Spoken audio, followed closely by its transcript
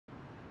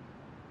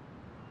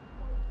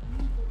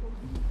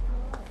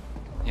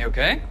You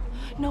okay?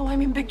 No,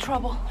 I'm in big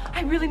trouble.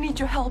 I really need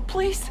your help,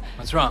 please.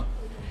 What's wrong?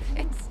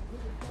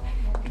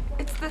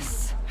 It's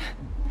this...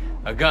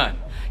 A gun?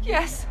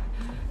 Yes.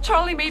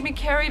 Charlie made me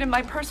carry it in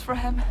my purse for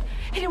him.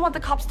 He didn't want the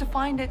cops to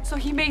find it, so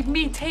he made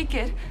me take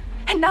it.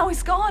 And now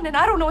he's gone, and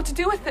I don't know what to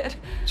do with it.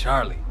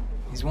 Charlie.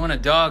 He's one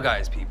of Dog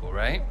Eye's people,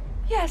 right?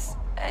 Yes,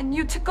 and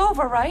you took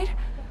over, right?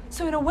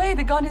 So in a way,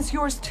 the gun is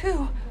yours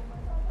too.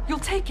 You'll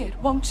take it,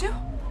 won't you?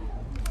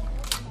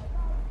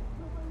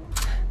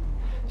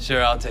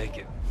 Sure, I'll take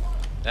it.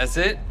 That's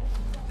it?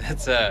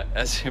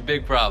 That's your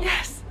big problem.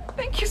 Yes.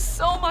 Thank you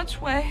so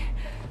much, Wei.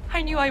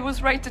 I knew I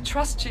was right to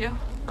trust you.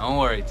 Don't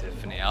worry,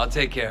 Tiffany. I'll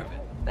take care of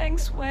it.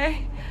 Thanks,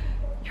 Wei.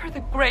 You're the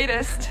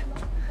greatest.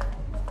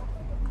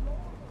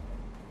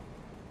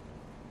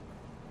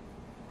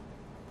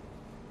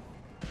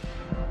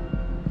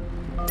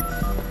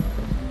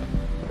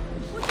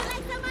 Would you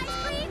like some ice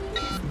cream?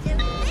 It's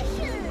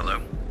delicious.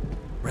 Hello?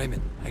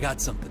 Raymond, I got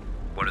something.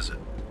 What is it?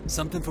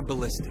 Something for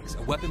ballistics.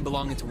 A weapon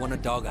belonging to one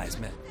of Dog Eye's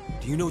men.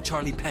 Do you know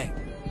Charlie Peng?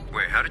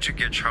 Wait, how did you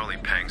get Charlie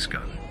Peng's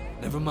gun?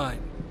 Never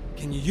mind.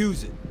 Can you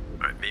use it?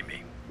 Alright, meet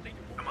me.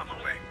 I'm on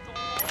my way.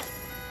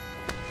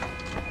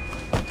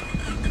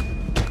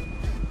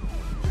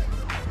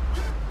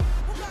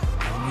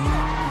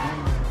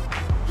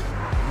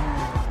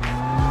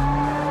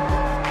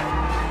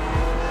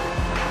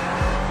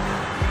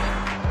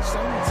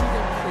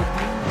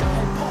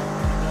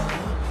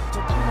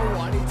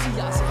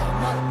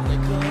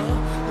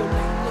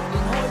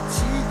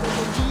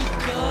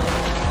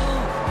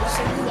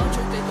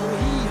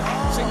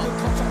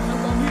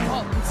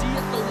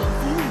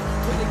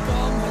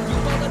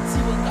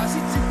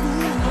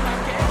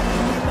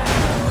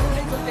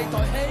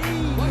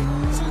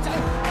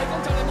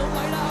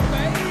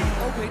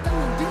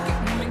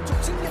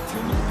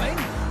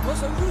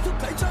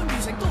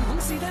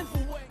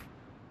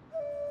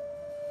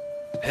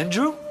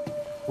 Andrew?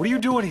 What are you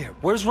doing here?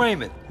 Where's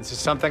Raymond? This is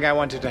something I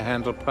wanted to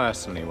handle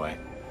personally, Wei.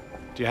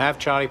 Do you have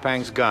Charlie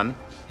Peng's gun?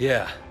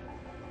 Yeah.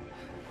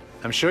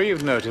 I'm sure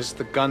you've noticed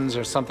that guns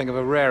are something of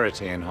a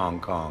rarity in Hong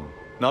Kong.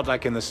 Not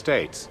like in the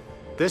States.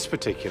 This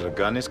particular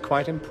gun is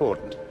quite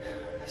important.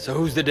 So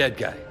who's the dead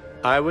guy?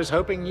 I was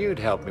hoping you'd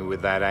help me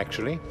with that,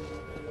 actually.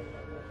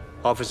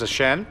 Officer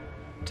Shen,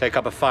 take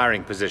up a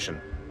firing position.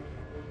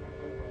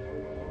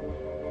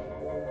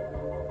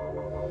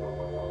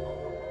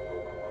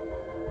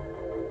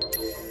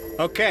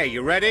 Okay,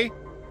 you ready?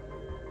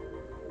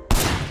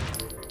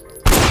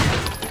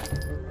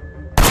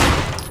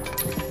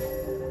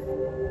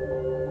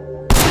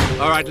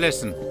 All right,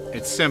 listen.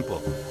 It's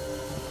simple.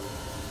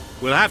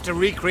 We'll have to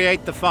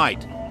recreate the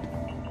fight.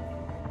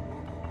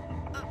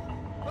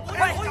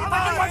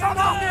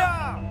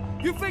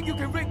 You think you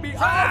can rig me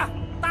up?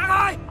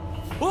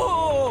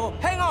 Oh,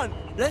 hang on.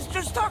 Let's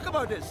just talk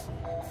about this.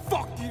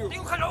 Fuck you.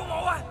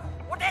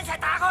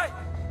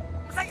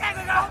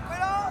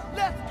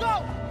 Let's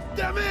go.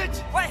 Damn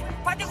it.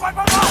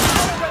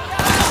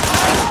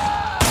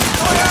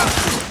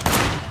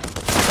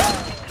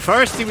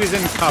 First, he was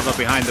in cover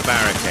behind the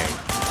barricade.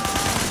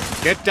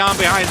 Get down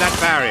behind that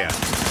barrier.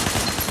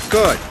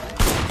 Good.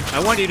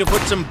 I want you to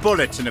put some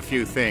bullets in a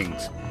few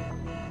things.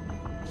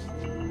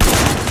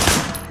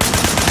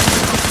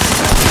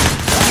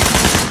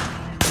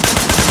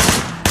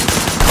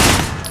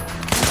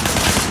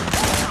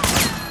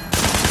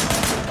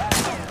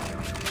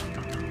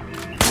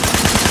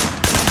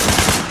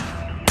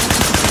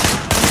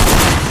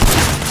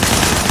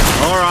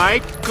 All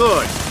right,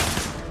 good.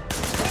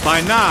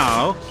 By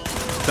now,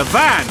 the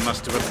van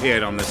must have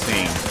appeared on the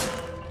scene.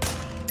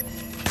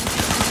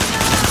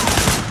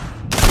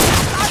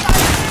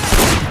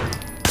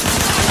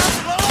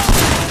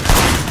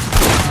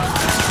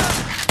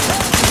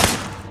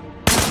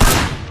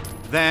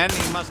 Then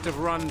he must have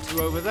run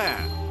to over there.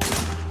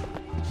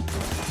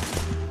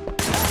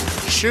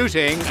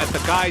 Shooting at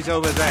the guys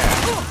over there.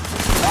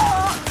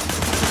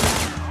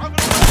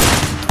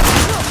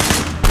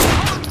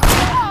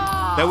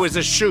 There was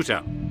a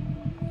shooter,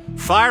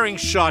 firing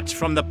shots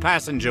from the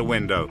passenger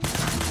window.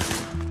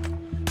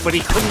 But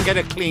he couldn't get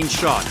a clean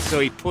shot, so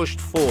he pushed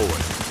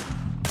forward.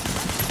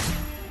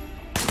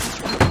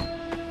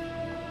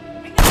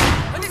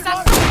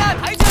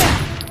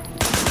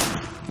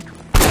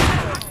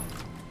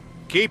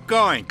 Keep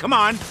going, come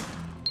on.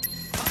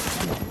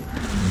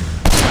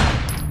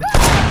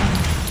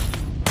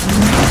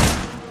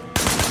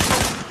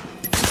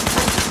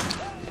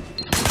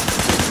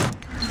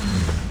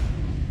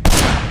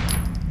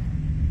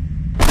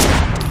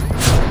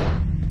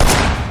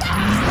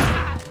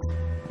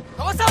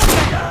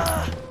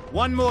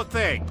 One more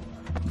thing.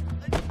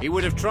 He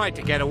would have tried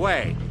to get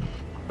away,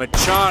 but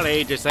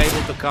Charlie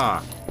disabled the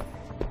car.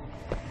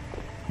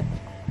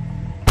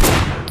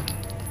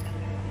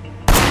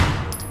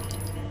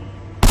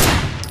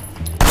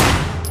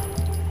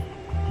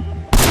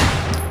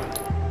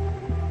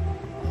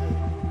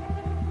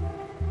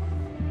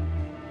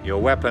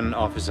 Your weapon,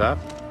 officer.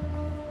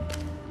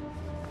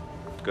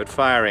 Good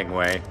firing,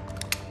 Wei.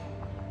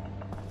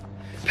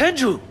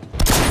 Pendrew!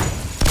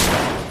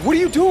 What are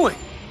you doing?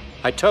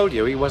 I told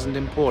you he wasn't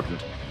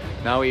important.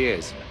 Now he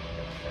is.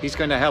 He's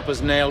going to help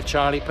us nail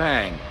Charlie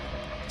Pang.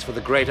 It's for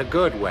the greater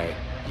good, Wei.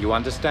 You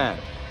understand?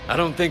 I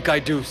don't think I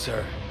do,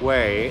 sir.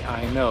 Wei,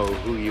 I know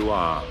who you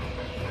are.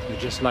 You're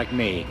just like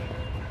me.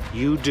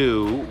 You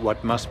do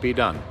what must be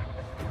done.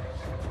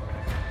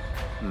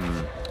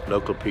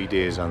 Local PD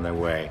is on their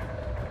way.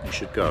 You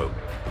should go.